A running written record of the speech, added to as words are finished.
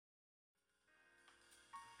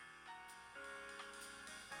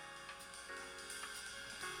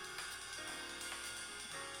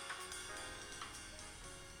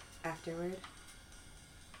afterward,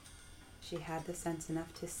 she had the sense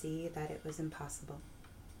enough to see that it was impossible.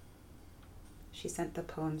 She sent the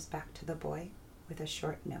poems back to the boy with a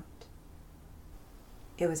short note.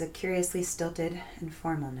 It was a curiously stilted and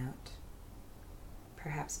formal note,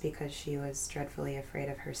 perhaps because she was dreadfully afraid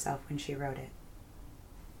of herself when she wrote it.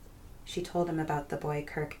 She told him about the boy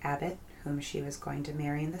Kirk Abbott, whom she was going to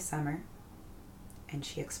marry in the summer, and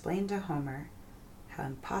she explained to Homer how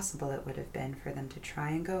impossible it would have been for them to try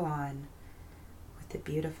and go on with the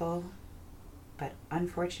beautiful but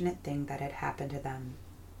unfortunate thing that had happened to them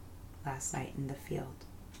last night in the field.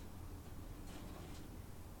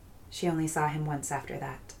 She only saw him once after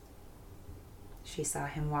that. She saw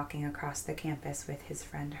him walking across the campus with his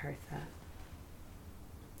friend Hertha,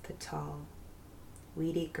 the tall,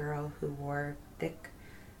 weedy girl who wore thick,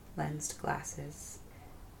 lensed glasses.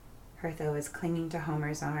 Hertha was clinging to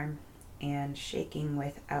Homer's arm and shaking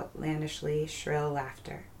with outlandishly shrill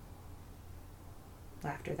laughter.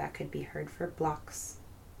 Laughter that could be heard for blocks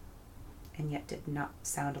and yet did not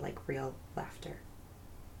sound like real laughter.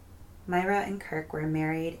 Myra and Kirk were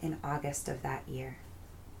married in August of that year.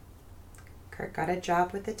 Kirk got a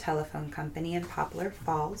job with the telephone company in Poplar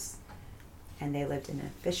Falls, and they lived in an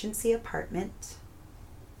efficiency apartment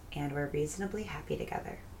and were reasonably happy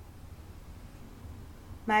together.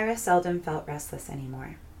 Myra seldom felt restless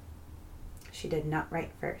anymore. She did not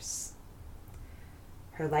write verse.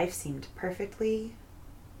 Her life seemed perfectly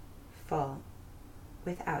full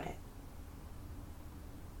without it.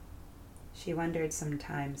 She wondered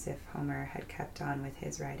sometimes if Homer had kept on with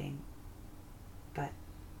his writing, but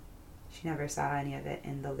she never saw any of it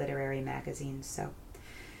in the literary magazines, so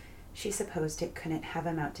she supposed it couldn't have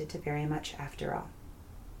amounted to very much after all.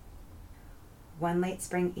 One late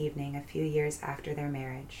spring evening, a few years after their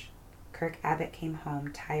marriage, Kirk Abbott came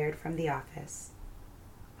home tired from the office,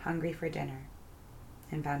 hungry for dinner,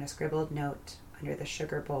 and found a scribbled note under the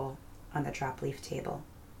sugar bowl on the drop-leaf table.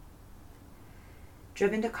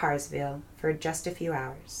 Driven to Carsville for just a few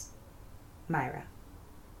hours. Myra.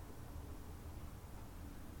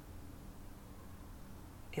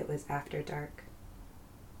 It was after dark.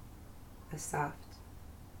 A soft,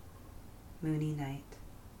 moony night.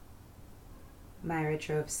 Myra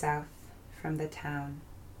drove south from the town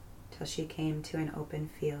till she came to an open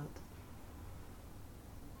field.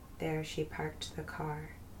 There she parked the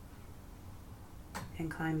car and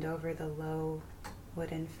climbed over the low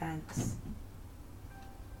wooden fence.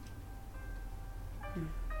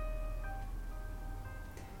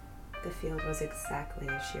 The field was exactly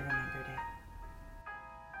as she remembered it.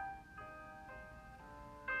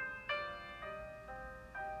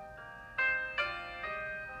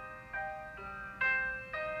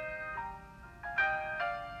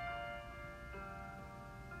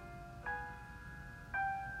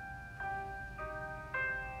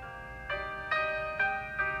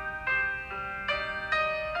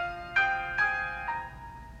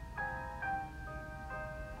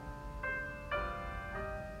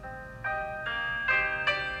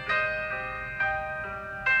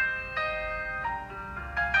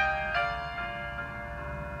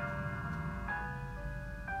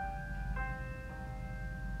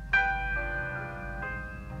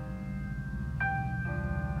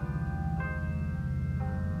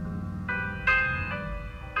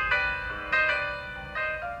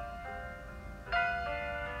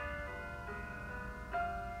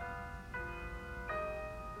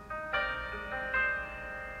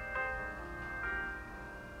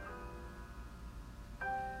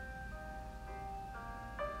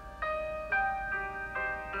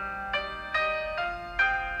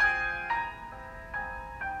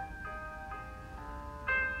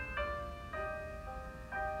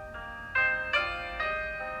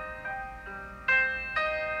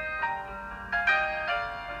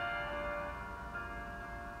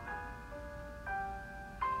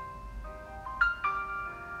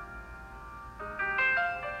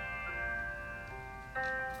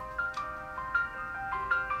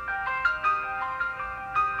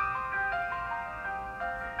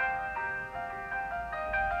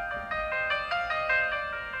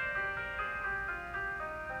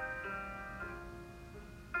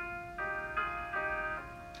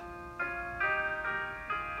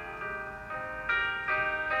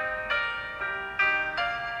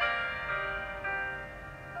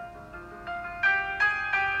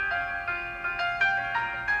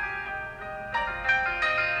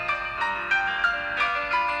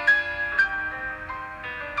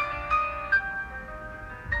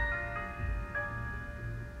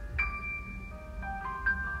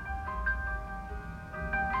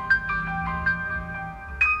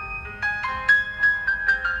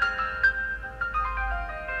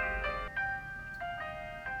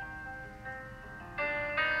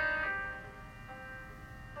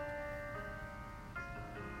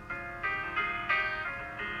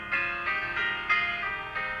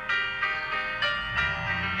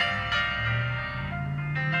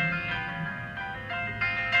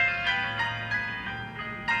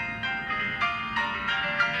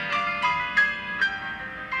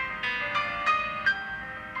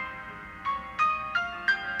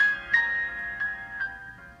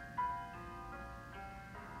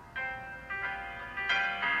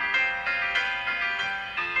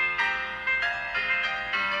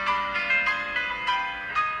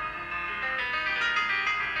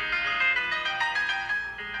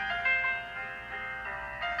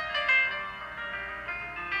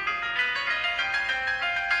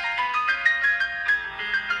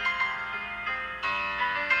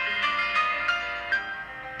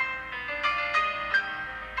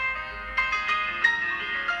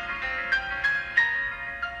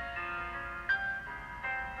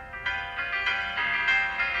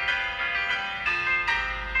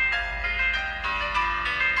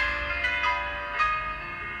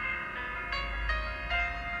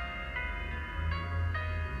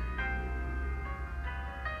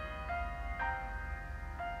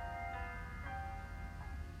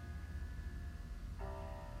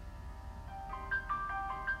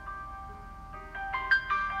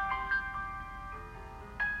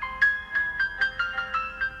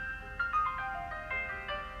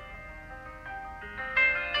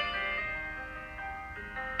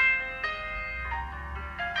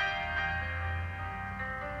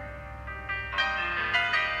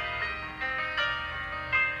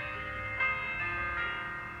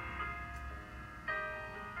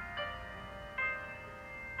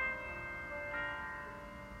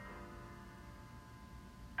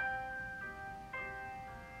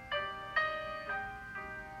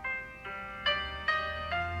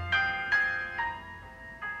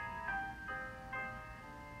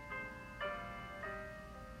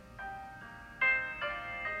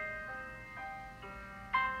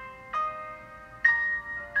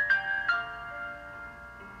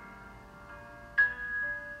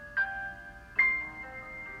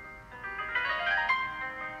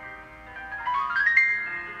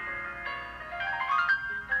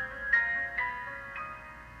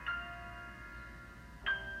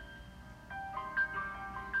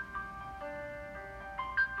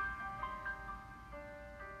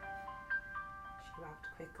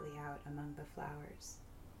 quickly out among the flowers,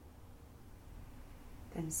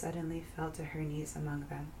 then suddenly fell to her knees among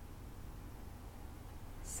them,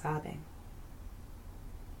 sobbing.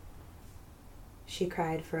 She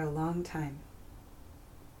cried for a long time,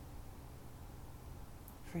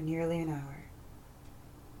 for nearly an hour.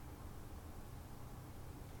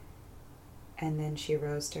 And then she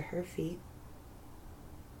rose to her feet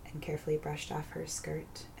and carefully brushed off her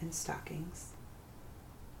skirt and stockings.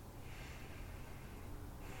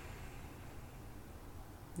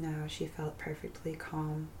 Now she felt perfectly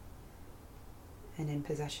calm and in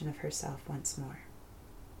possession of herself once more.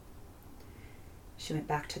 She went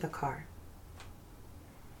back to the car.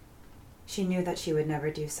 She knew that she would never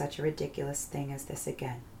do such a ridiculous thing as this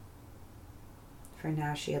again, for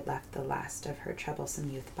now she had left the last of her troublesome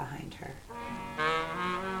youth behind her.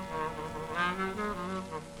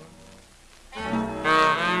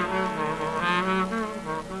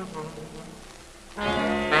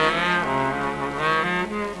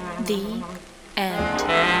 The